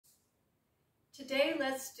Today,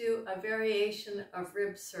 let's do a variation of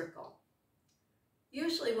rib circle.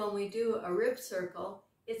 Usually when we do a rib circle,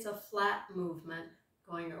 it's a flat movement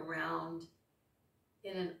going around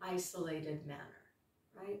in an isolated manner,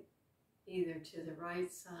 right? Either to the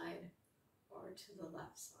right side or to the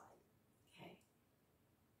left side, okay?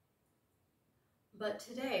 But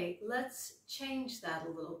today, let's change that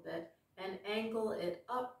a little bit and angle it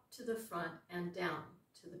up to the front and down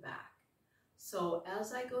to the back. So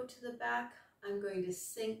as I go to the back, I'm going to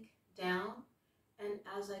sink down, and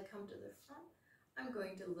as I come to the front, I'm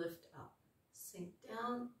going to lift up. Sink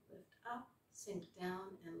down, lift up, sink down,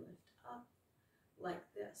 and lift up, like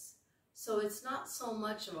this. So it's not so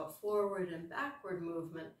much of a forward and backward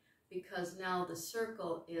movement because now the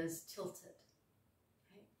circle is tilted.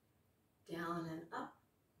 Okay? Down and up,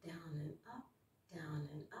 down and up, down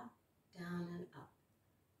and up, down and up,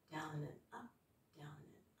 down and up, down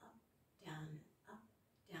and up, down and up,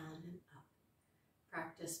 down and up.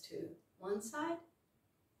 Practice to one side,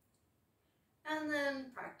 and then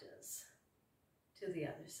practice to the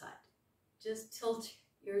other side. Just tilt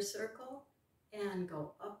your circle and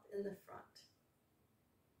go up in the front.